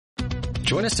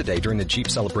Join us today during the Jeep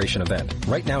Celebration event.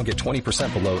 Right now, get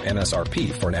 20% below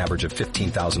MSRP for an average of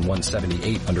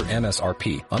 $15,178 under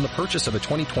MSRP on the purchase of a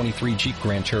 2023 Jeep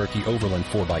Grand Cherokee Overland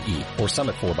 4xE or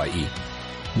Summit 4xE.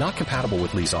 Not compatible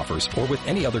with lease offers or with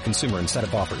any other consumer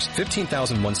incentive offers.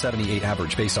 $15,178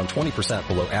 average based on 20%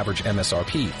 below average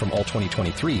MSRP from all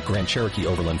 2023 Grand Cherokee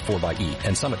Overland 4xE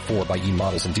and Summit 4xE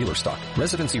models in dealer stock.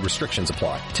 Residency restrictions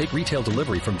apply. Take retail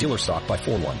delivery from dealer stock by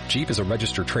 4/1. Jeep is a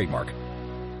registered trademark.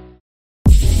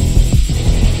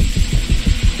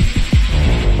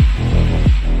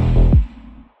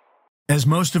 As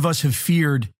most of us have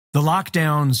feared, the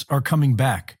lockdowns are coming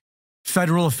back.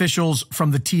 Federal officials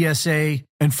from the TSA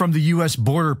and from the U.S.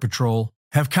 Border Patrol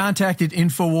have contacted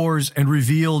InfoWars and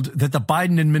revealed that the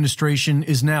Biden administration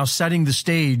is now setting the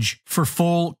stage for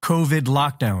full COVID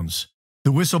lockdowns.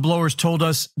 The whistleblowers told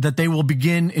us that they will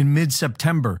begin in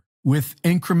mid-September with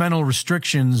incremental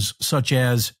restrictions such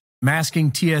as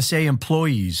masking TSA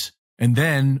employees and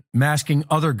then masking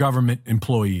other government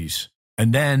employees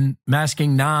and then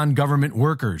masking non-government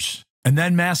workers and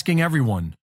then masking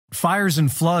everyone. Fires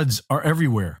and floods are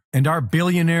everywhere, and our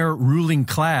billionaire ruling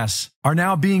class are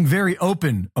now being very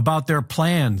open about their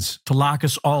plans to lock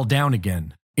us all down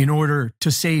again in order to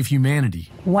save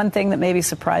humanity. One thing that maybe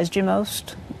surprised you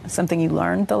most, something you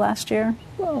learned the last year?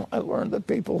 Well, I learned that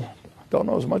people don't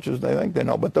know as much as they think they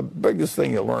know, but the biggest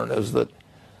thing you learn is that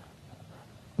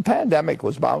the pandemic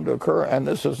was bound to occur, and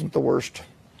this isn't the worst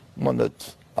one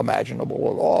that's imaginable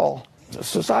at all.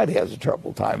 Society has a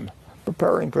terrible time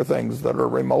preparing for things that are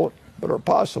remote, but are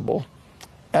possible,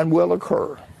 and will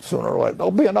occur sooner or later.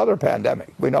 There'll be another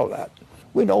pandemic. We know that.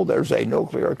 We know there's a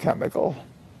nuclear, chemical,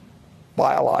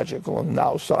 biological, and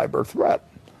now cyber threat.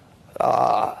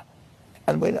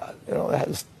 And we,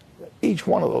 each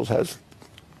one of those has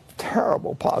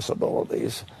terrible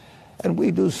possibilities, and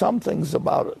we do some things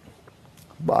about it,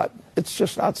 but it's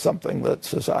just not something that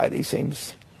society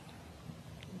seems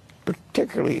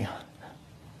particularly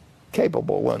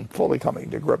capable and fully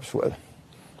coming to grips with.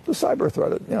 The cyber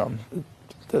threat,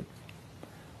 that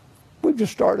we've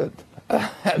just started,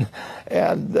 and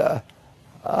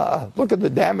look at the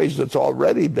damage that's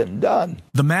already been done.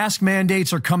 The mask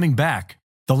mandates are coming back.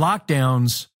 The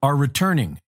lockdowns are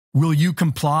returning. Will you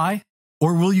comply,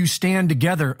 or will you stand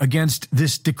together against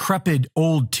this decrepit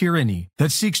old tyranny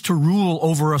that seeks to rule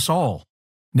over us all?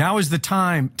 Now is the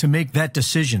time to make that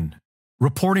decision.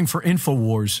 Reporting for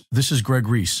InfoWars, this is Greg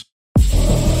Reese.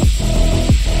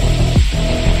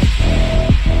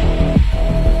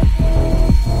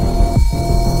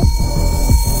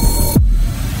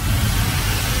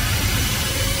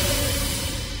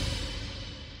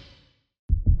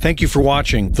 Thank you for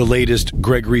watching the latest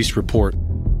Greg Reese Report.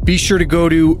 Be sure to go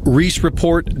to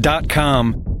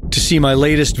reesereport.com to see my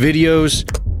latest videos,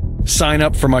 sign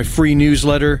up for my free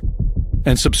newsletter,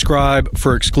 and subscribe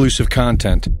for exclusive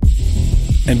content.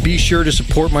 And be sure to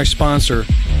support my sponsor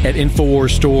at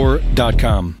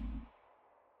InfoWarsStore.com.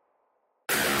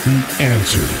 The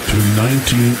answer to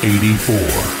 1984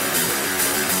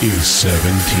 is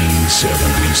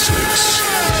 1776.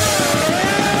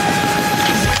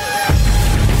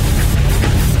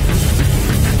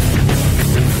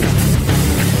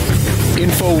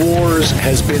 InfoWars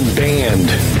has been banned,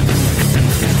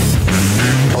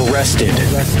 arrested,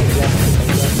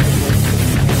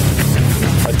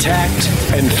 attacked,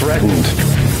 and threatened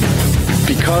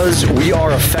because we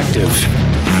are effective.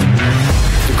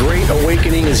 The Great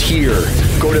Awakening is here.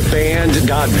 Go to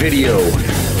banned.video,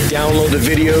 download the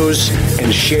videos,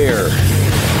 and share.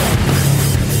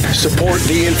 Support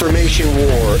the information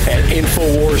war at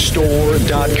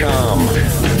InfoWarsStore.com.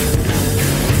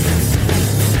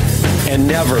 And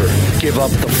never give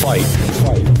up the fight.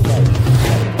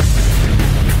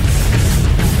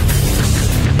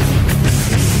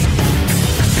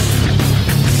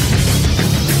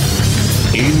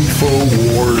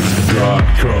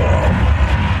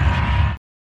 Infowars.com.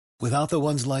 Without the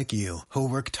ones like you, who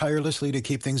work tirelessly to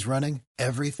keep things running,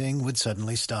 everything would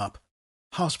suddenly stop.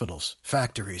 Hospitals,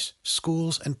 factories,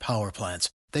 schools, and power plants,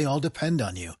 they all depend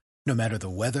on you. No matter the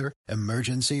weather,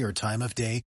 emergency, or time of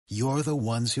day, you're the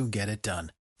ones who get it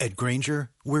done. At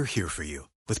Grainger, we're here for you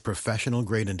with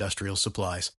professional-grade industrial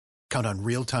supplies. Count on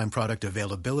real-time product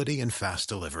availability and fast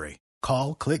delivery.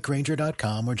 Call, click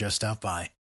Grainger.com, or just stop by.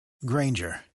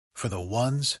 Grainger, for the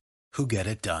ones who get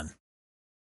it done.